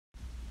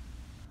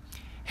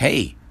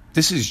Hey,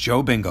 this is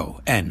Joe Bingo,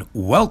 and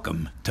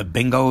welcome to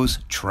Bingo's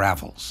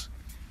Travels.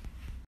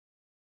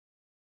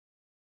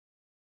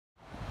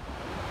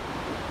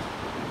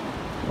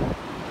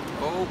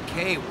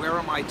 Okay, where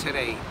am I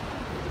today?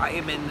 I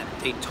am in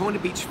Daytona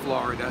Beach,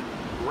 Florida.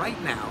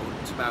 Right now,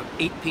 it's about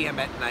 8 p.m.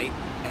 at night,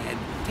 and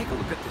take a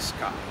look at the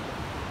sky.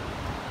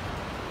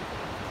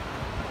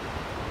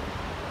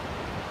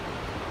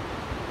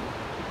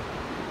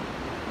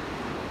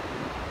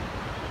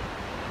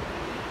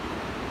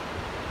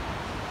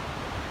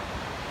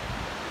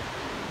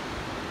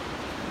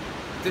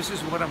 This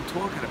is what I'm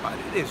talking about.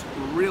 It is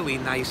really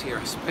nice here,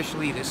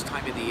 especially this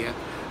time of the year.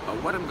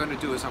 What I'm going to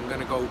do is I'm going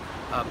to go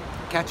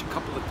catch a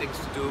couple of things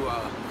to do,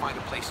 find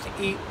a place to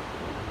eat.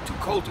 Too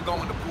cold to go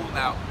in the pool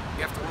now.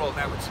 After all,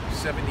 now it's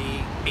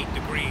 78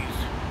 degrees,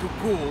 too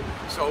cool.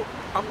 So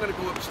I'm going to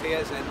go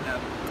upstairs and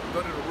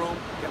go to the room,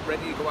 get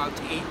ready to go out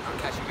to eat. I'll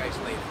catch you guys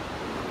later.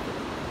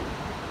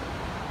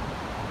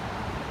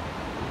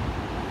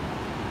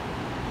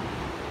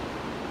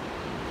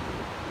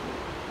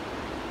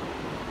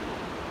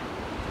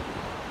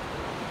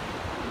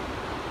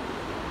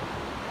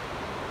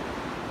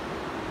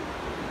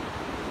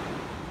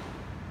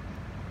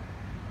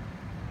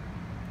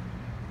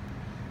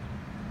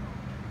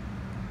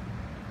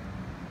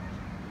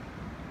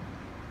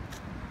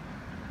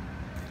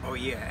 Oh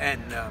yeah,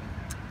 and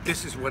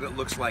this is what it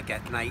looks like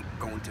at night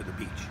going to the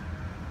beach.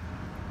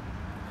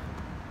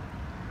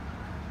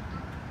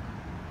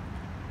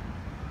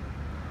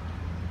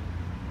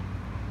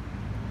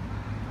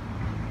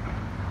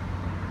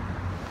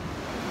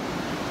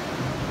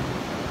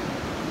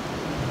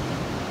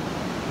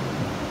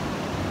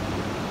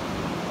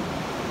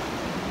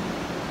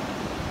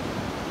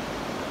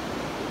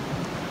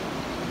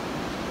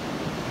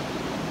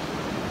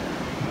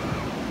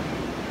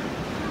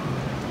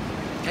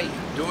 Hey,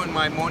 doing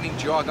my morning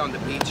jog on the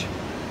beach,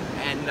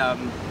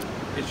 and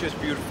it's just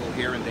beautiful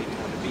here in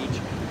Daytona Beach.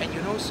 And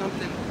you know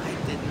something? I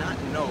did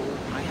not know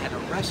I had a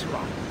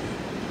restaurant.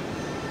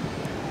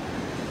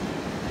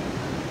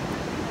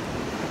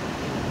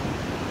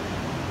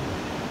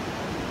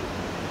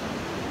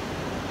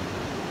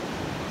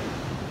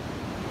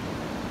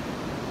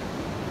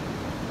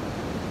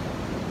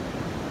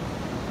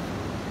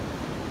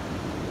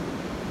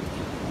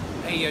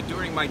 Hey,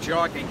 during my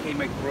jog, I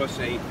came across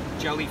a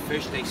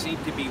jellyfish. They seem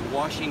to be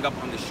washing up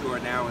on the shore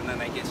now, and then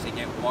I guess they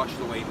get washed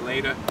away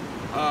later.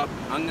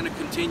 I'm going to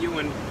continue,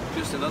 and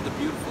just another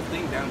beautiful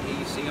thing down here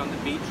you see on the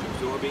beach,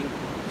 absorbing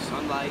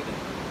sunlight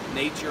and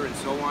nature and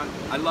so on.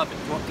 I love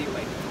it. Talk to you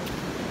later.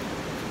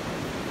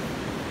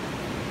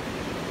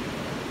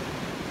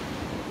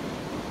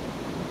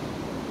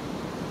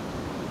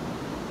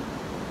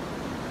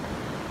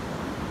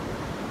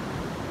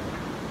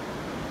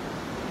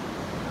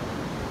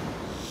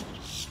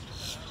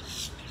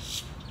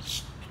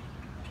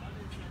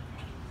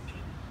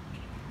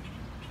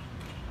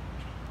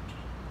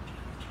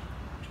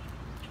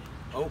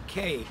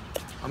 Okay,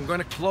 I'm going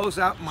to close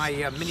out my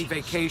mini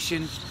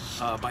vacation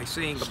by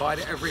saying goodbye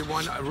to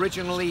everyone.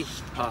 Originally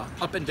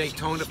up in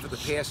Daytona for the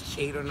past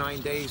 8 or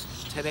 9 days.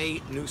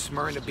 Today, New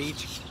Smyrna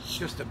Beach,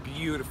 just a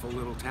beautiful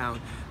little town.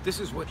 This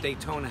is what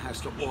Daytona has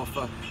to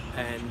offer,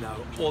 and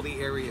all the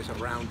areas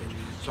around it.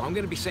 So I'm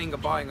going to be saying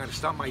goodbye. I'm going to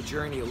start my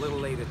journey a little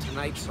later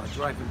tonight, start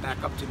driving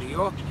back up to New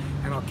York,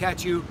 and I'll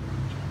catch you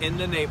in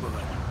the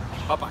neighborhood.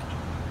 Bye-bye.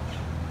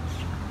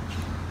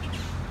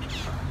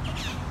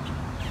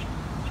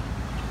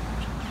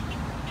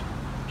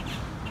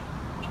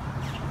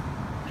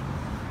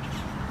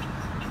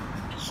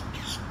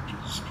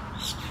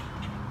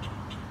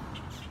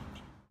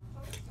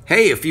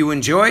 Hey, if you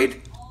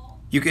enjoyed,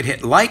 you could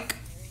hit like,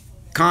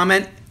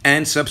 comment,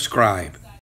 and subscribe.